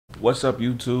What's up,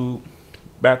 YouTube?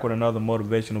 Back with another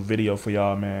motivational video for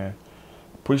y'all, man.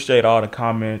 Appreciate all the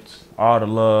comments, all the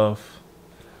love,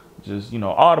 just,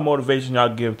 all the motivation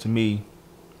y'all give to me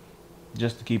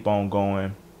just to keep on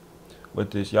going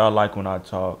with this. Y'all like when I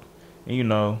talk.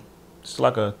 And, it's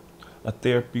like a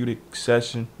therapeutic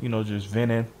session, just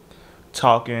venting,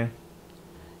 talking,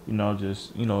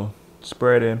 just,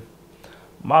 spreading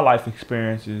my life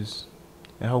experiences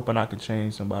and hoping I can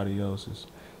change somebody else's.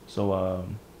 So,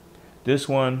 this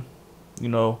one, I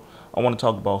want to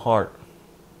talk about heart.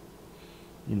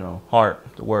 Heart,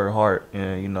 the word heart.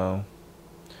 And,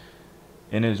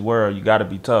 in this world, you got to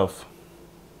be tough.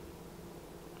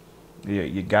 Yeah,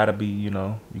 you got to be, you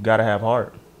got to have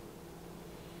heart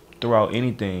throughout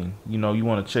anything. You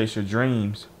want to chase your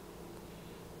dreams,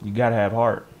 you got to have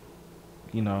heart.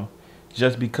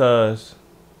 Just because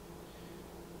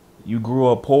you grew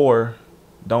up poor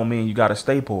don't mean you got to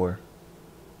stay poor.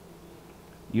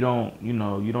 You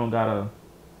don't gotta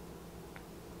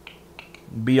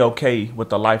be okay with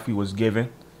the life you was given.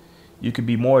 You could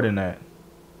be more than that.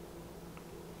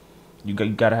 You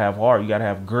gotta have heart. You gotta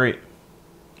have grit.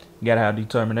 You gotta have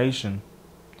determination.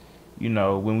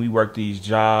 When we work these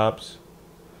jobs,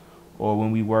 or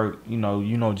when we work,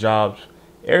 jobs,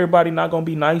 everybody not gonna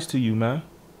be nice to you, man.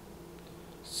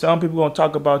 Some people gonna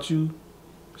talk about you.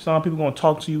 Some people gonna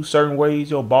talk to you certain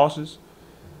ways. Your bosses.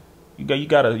 You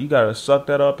gotta suck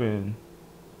that up and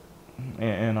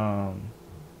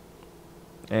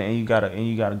you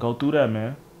gotta go through that,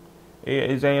 man.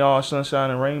 It ain't all sunshine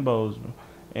and rainbows,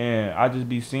 and I just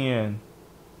be seeing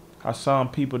how some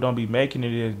people don't be making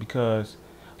it is because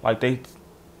like they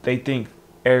think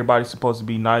everybody's supposed to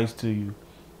be nice to you.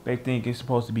 They think it's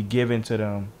supposed to be given to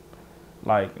them.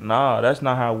 Like, nah, that's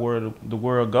not how the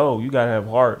world go. You gotta have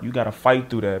heart. You gotta fight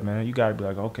through that, man. You gotta be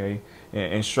like, okay,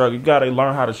 and shrug. You gotta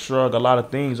learn how to shrug a lot of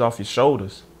things off your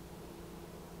shoulders.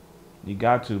 You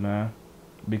got to, man,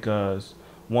 because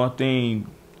one thing,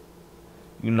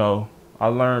 I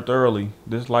learned early: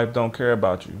 this life don't care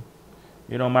about you.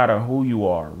 It don't matter who you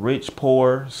are, rich,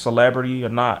 poor, celebrity or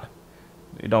not.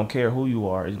 It don't care who you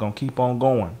are. It's gonna keep on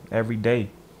going every day.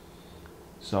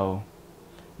 So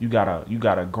you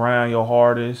gotta grind your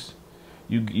hardest.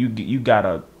 You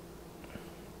gotta,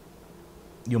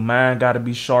 your mind gotta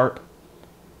be sharp.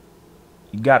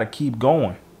 You gotta keep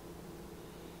going,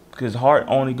 because heart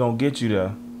only gonna get you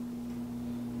there.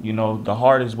 The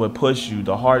heart is what push you.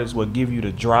 The heart is what give you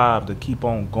the drive to keep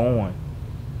on going.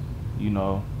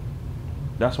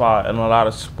 That's why in a lot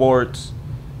of sports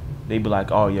they be like,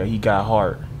 oh yeah, he got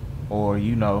heart, or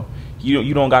you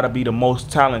don't gotta be the most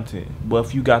talented, but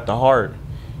if you got the heart,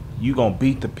 you gonna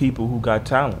beat the people who got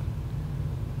talent,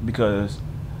 because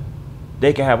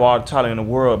they can have all the talent in the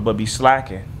world but be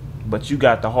slacking, but you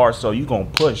got the heart, so you gonna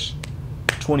push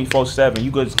 24/7.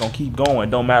 You just gonna keep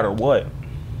going, don't matter what.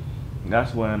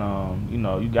 That's when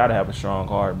you gotta have a strong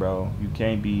heart, bro. You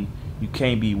can't be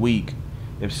weak.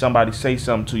 If somebody say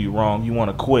something to you wrong, you want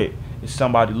to quit. If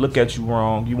somebody look at you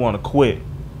wrong, you want to quit.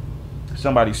 If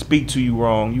somebody speak to you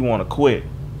wrong, you want to quit.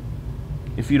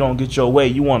 If you don't get your way,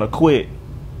 you want to quit.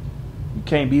 You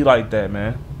can't be like that,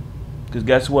 man. Because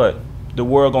guess what? The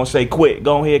world gonna say quit.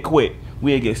 Go ahead, quit.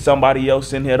 We'll get somebody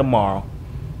else in here tomorrow.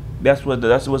 That's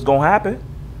what's gonna happen.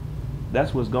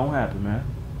 That's what's gonna happen, man.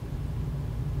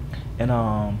 And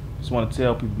just want to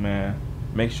tell people, man,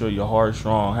 make sure your heart is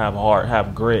strong. Have heart,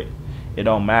 have grit. It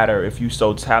don't matter if you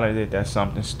so talented at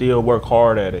something. Still work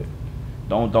hard at it.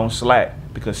 Don't slack,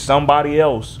 because somebody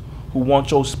else who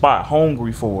wants your spot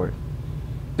hungry for it.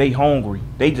 They hungry.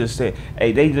 They just said,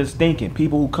 hey, they just thinking.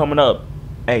 People who coming up,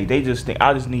 hey, they just think,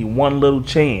 I just need one little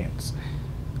chance.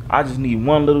 I just need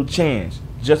one little chance.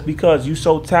 Just because you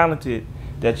so talented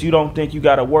that you don't think you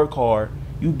got to work hard,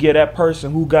 you get that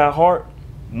person who got heart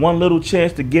one little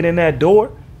chance to get in that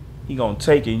door, he going to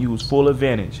take it and use full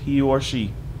advantage, he or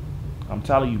she. I'm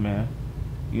telling you, man,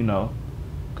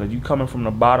 because you coming from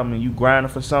the bottom and you grinding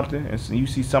for something, and so you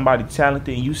see somebody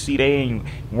talented and you see they ain't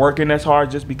working as hard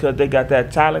just because they got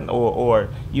that talent or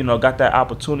got that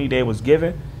opportunity they was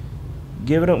given.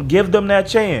 Give them that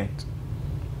chance.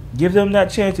 Give them that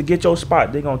chance to get your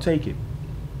spot. They gonna take it.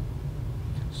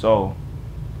 So,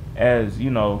 as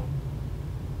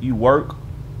you work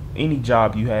any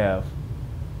job you have,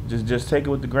 just take it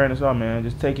with the grain of salt, man.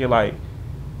 Just take it like,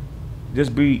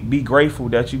 just be grateful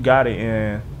that you got it,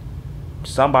 and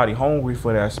somebody hungry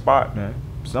for that spot, man.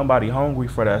 Somebody hungry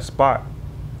for that spot.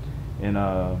 And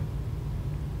I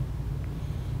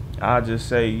just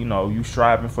say, you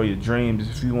striving for your dreams.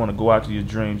 If you want to go after your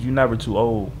dreams, you're never too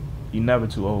old. You're never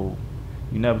too old.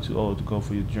 You're never too old to go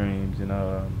for your dreams. And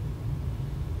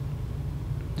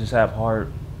just have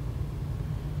heart.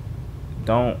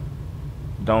 don't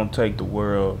don't take the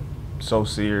world so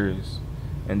serious,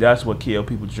 and that's what kill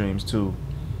people's dreams too.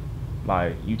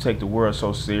 Like, you take the world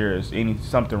so serious,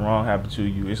 something wrong happen to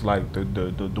you, it's like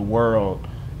the world,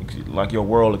 like your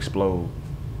world explode.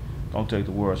 Don't take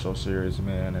the world so serious,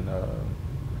 man. And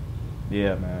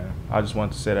yeah, man, I just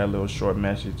want to say that little short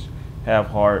message. Have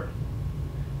heart,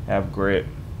 have grit.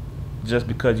 Just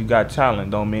because you got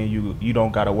talent don't mean you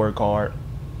don't gotta work hard.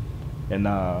 And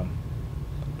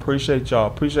appreciate y'all,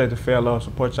 appreciate the fair love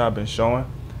support y'all been showing.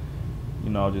 You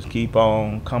know, just keep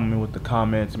on coming with the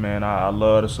comments, man. I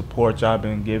love the support y'all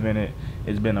been giving it.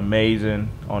 It's been amazing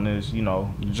on this, you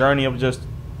know, journey of just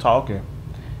talking.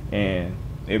 And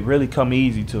it really come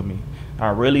easy to me.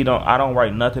 I don't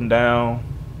write nothing down.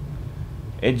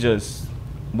 It just,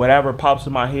 whatever pops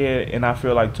in my head and I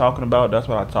feel like talking about, that's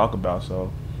what I talk about.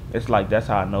 So it's like, that's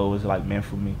how I know it's like meant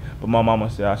for me. But my mama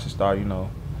said I should start, you know,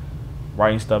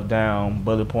 writing stuff down,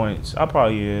 bullet points. I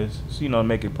probably is, so, you know,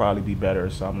 make it probably be better or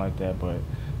something like that. But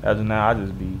as of now, I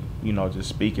just be, you know, just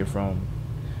speaking from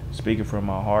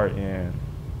my heart, and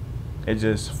it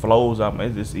just flows out.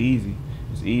 It's just easy.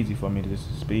 It's easy for me to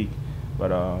just speak.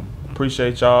 But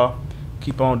appreciate y'all.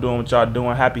 Keep on doing what y'all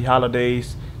doing. Happy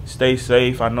holidays. Stay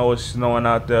safe. I know it's snowing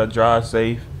out there. Drive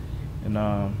safe.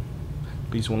 And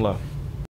peace and love.